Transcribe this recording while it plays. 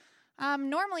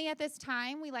Normally at this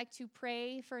time, we like to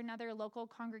pray for another local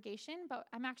congregation, but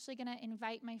I'm actually going to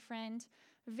invite my friend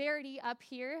Verity up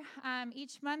here.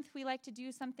 Each month, we like to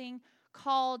do something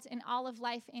called an All of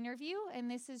Life interview, and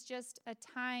this is just a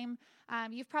time,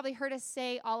 you've probably heard us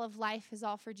say all of life is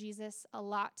all for Jesus a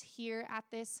lot here at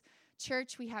this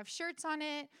church. We have shirts on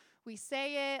it, we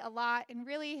say it a lot, and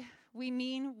really, we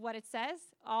mean what it says.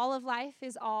 All of life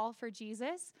is all for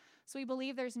Jesus. So we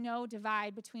believe there's no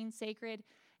divide between sacred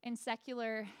and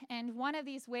secular. And one of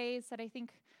these ways that I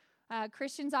think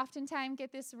Christians oftentimes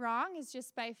get this wrong is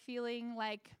just by feeling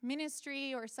like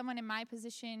ministry or someone in my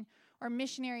position or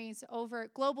missionaries over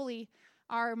globally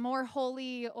are more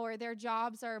holy or their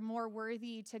jobs are more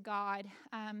worthy to God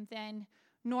than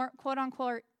quote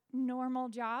unquote normal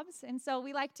jobs. And so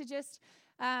we like to just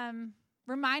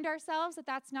remind ourselves that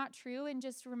that's not true, and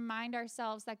just remind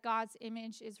ourselves that God's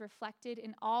image is reflected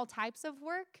in all types of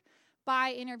work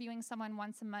by interviewing someone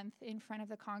once a month in front of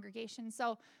the congregation.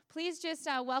 So please just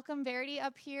welcome Verity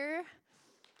up here.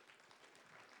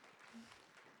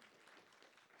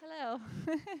 Hello.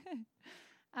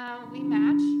 We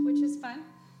match, which is fun,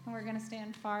 and we're going to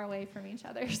stand far away from each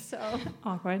other. So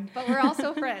awkward. But we're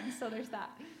also friends, so there's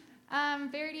that.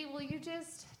 Verity, will you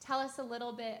just tell us a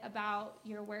little bit about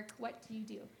your work? What do you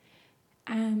do?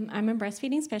 I'm a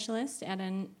breastfeeding specialist at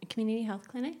a community health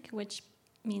clinic, which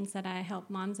means that I help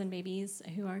moms and babies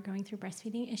who are going through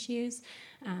breastfeeding issues.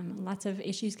 Lots of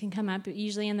issues can come up,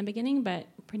 usually in the beginning, but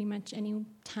pretty much any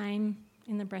time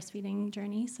in the breastfeeding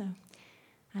journey. So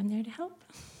I'm there to help.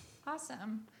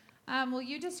 Awesome. Will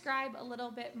you describe a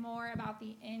little bit more about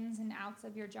the ins and outs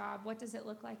of your job? What does it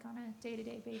look like on a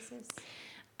day-to-day basis?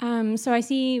 So I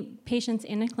see patients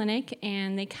in a clinic,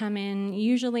 and they come in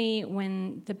usually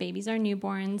when the babies are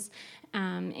newborns,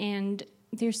 and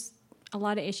there's a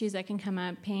lot of issues that can come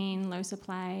up: pain, low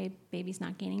supply, baby's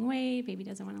not gaining weight, baby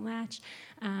doesn't want to latch,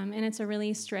 and it's a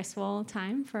really stressful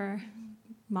time for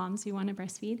moms who want to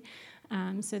breastfeed.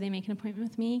 So they make an appointment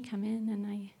with me, come in, and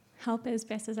I help as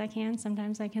best as I can.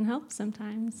 Sometimes I can help,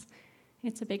 sometimes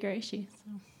it's a bigger issue.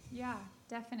 So. Yeah,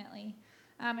 definitely.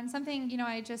 And something,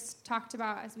 I just talked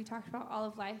about as we talked about all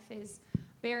of life is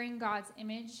bearing God's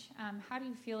image. How do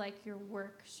you feel like your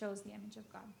work shows the image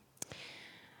of God?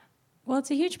 Well,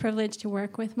 it's a huge privilege to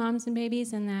work with moms and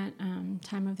babies in that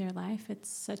time of their life. It's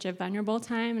such a vulnerable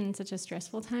time and such a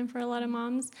stressful time for a lot of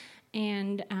moms.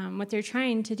 And what they're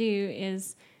trying to do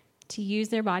is to use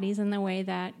their bodies in the way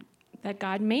that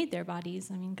God made their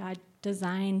bodies. I mean, God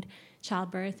designed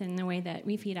childbirth in the way that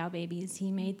we feed our babies.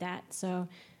 He made that. So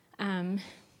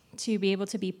to be able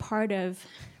to be part of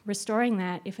restoring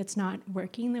that, if it's not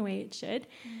working the way it should,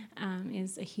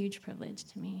 is a huge privilege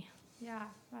to me. Yeah,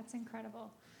 that's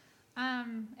incredible.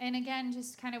 And again,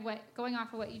 just kind of going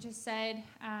off of what you just said,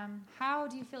 how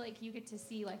do you feel like you get to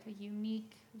see like a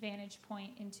unique vantage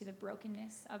point into the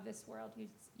brokenness of this world?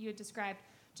 You had described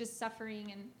just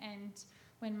suffering and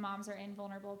when moms are in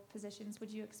vulnerable positions.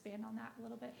 Would you expand on that a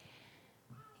little bit?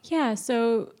 Yeah,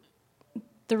 so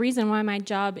the reason why my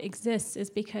job exists is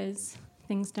because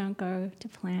things don't go to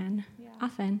plan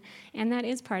often, and that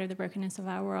is part of the brokenness of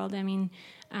our world. I mean,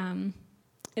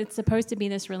 it's supposed to be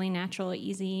this really natural,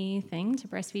 easy thing to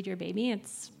breastfeed your baby.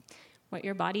 It's what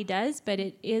your body does, but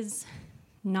it is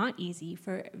not easy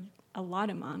for a lot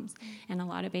of moms and a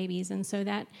lot of babies. And so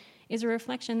that is a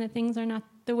reflection that things are not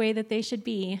the way that they should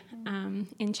be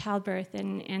in childbirth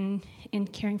and in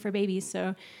caring for babies.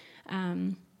 So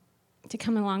to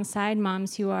come alongside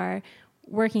moms who are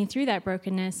working through that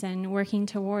brokenness and working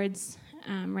towards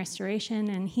restoration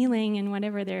and healing and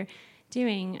whatever they're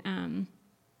doing,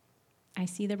 I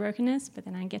see the brokenness, but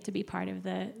then I get to be part of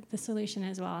the solution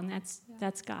as well, and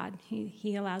that's God.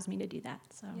 He allows me to do that.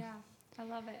 So yeah, I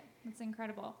love it. It's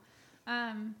incredible.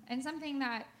 And something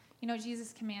that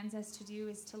Jesus commands us to do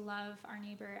is to love our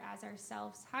neighbor as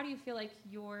ourselves. How do you feel like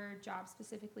your job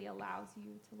specifically allows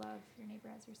you to love your neighbor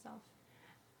as yourself?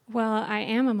 Well, I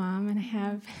am a mom, and I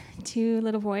have 2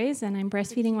 little boys, and I'm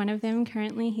breastfeeding one of them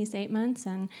currently. He's 8 months,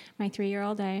 and my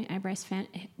 3-year-old, I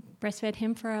breastfed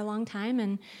him for a long time,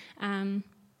 and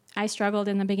I struggled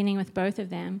in the beginning with both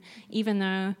of them, even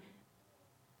though,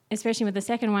 especially with the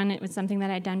second one, it was something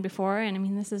that I'd done before, and I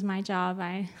mean, this is my job.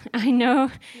 I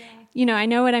know, I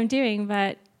know what I'm doing,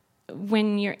 but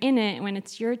when you're in it, when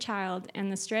it's your child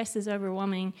and the stress is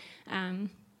overwhelming,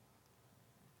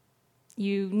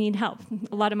 you need help.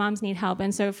 A lot of moms need help.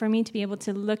 And so for me to be able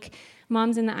to look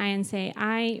moms in the eye and say,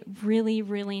 I really,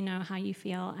 really know how you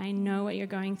feel. I know what you're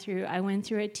going through. I went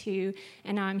through it too,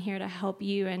 and now I'm here to help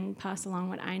you and pass along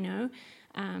what I know,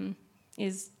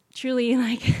 is truly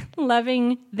like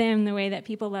loving them the way that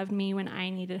people loved me when I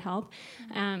needed help,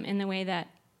 and the way that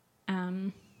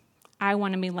I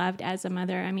want to be loved as a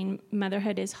mother. I mean,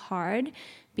 motherhood is hard.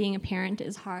 Being a parent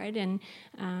is hard, and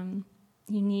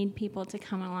you need people to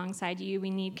come alongside you. We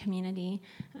need community,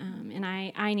 and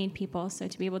I need people, so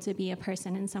to be able to be a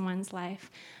person in someone's life.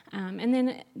 And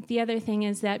then the other thing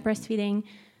is that breastfeeding,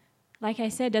 like I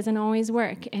said, doesn't always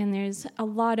work, and there's a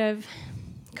lot of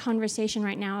conversation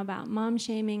right now about mom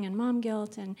shaming and mom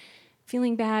guilt and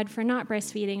feeling bad for not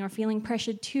breastfeeding or feeling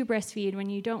pressured to breastfeed when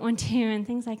you don't want to and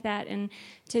things like that. And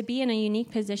to be in a unique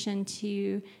position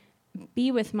to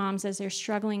be with moms as they're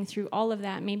struggling through all of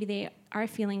that. Maybe they are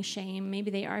feeling shame. Maybe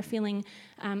they are feeling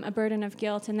a burden of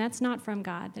guilt, and that's not from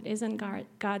God. That isn't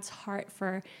God's heart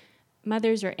for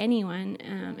mothers or anyone.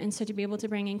 And so to be able to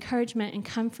bring encouragement and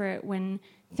comfort when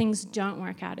things don't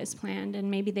work out as planned, and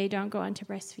maybe they don't go on to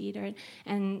breastfeed,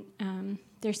 and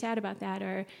they're sad about that,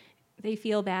 or they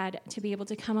feel bad, to be able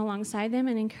to come alongside them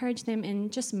and encourage them in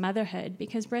just motherhood,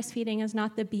 because breastfeeding is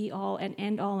not the be-all and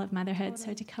end-all of motherhood. Totally.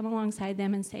 So to come alongside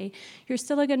them and say, you're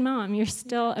still a good mom, you're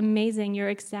still amazing, you're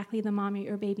exactly the mom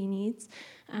your baby needs,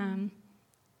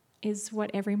 is what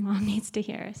every mom needs to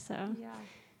hear. So,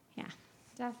 yeah.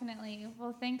 Definitely.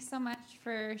 Well, thanks so much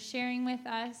for sharing with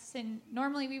us. And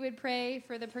normally we would pray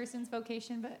for the person's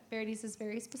vocation, but Verity's is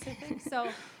very specific. So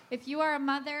if you are a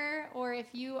mother, or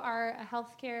if you are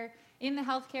in the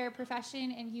healthcare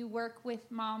profession and you work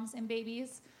with moms and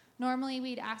babies, normally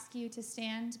we'd ask you to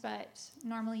stand, but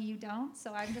normally you don't.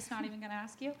 So I'm just not even going to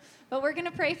ask you. But we're going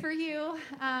to pray for you.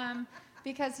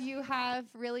 Because you have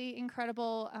really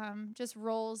incredible just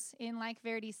roles in, like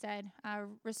Verity said,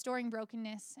 restoring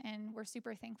brokenness, and we're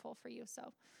super thankful for you.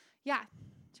 So,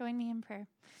 join me in prayer.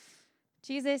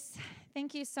 Jesus,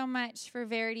 thank you so much for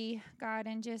Verity, God,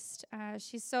 and just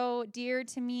she's so dear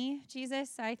to me,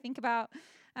 Jesus. I think about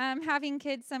having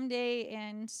kids someday,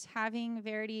 and having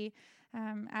Verity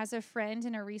as a friend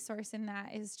and a resource in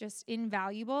that is just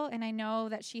invaluable. And I know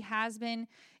that she has been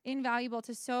invaluable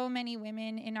to so many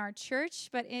women in our church,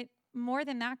 but more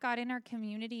than that, God, in our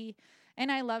community.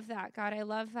 And I love that, God. I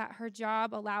love that her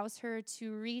job allows her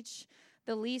to reach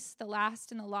the least, the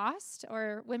last, and the lost,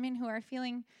 or women who are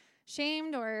feeling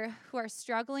shamed or who are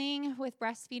struggling with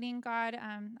breastfeeding, God.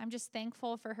 I'm just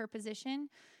thankful for her position.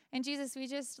 And Jesus, we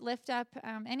just lift up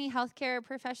any healthcare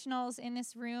professionals in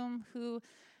this room who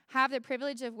have the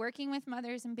privilege of working with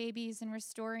mothers and babies and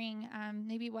restoring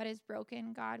maybe what is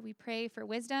broken. God, we pray for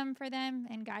wisdom for them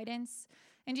and guidance.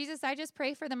 And Jesus, I just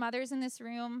pray for the mothers in this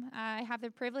room. I have the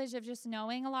privilege of just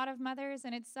knowing a lot of mothers,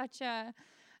 and it's such a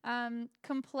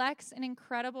complex and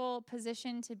incredible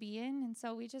position to be in. And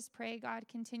so we just pray, God,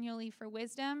 continually for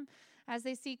wisdom as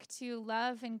they seek to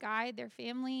love and guide their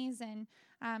families and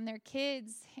their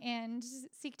kids, and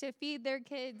seek to feed their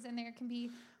kids. And there can be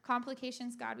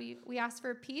complications, God. We ask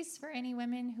for peace for any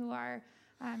women who are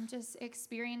just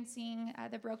experiencing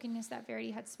the brokenness that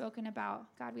Verity had spoken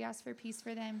about. God, we ask for peace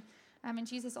for them. And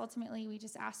Jesus, ultimately, we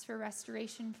just ask for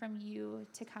restoration from you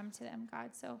to come to them,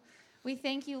 God. So we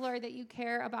thank you, Lord, that you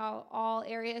care about all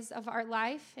areas of our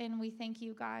life. And we thank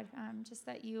you, God, just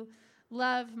that you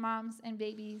love moms and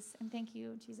babies. And thank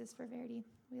you, Jesus, for Verity.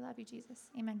 We love you, Jesus.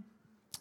 Amen.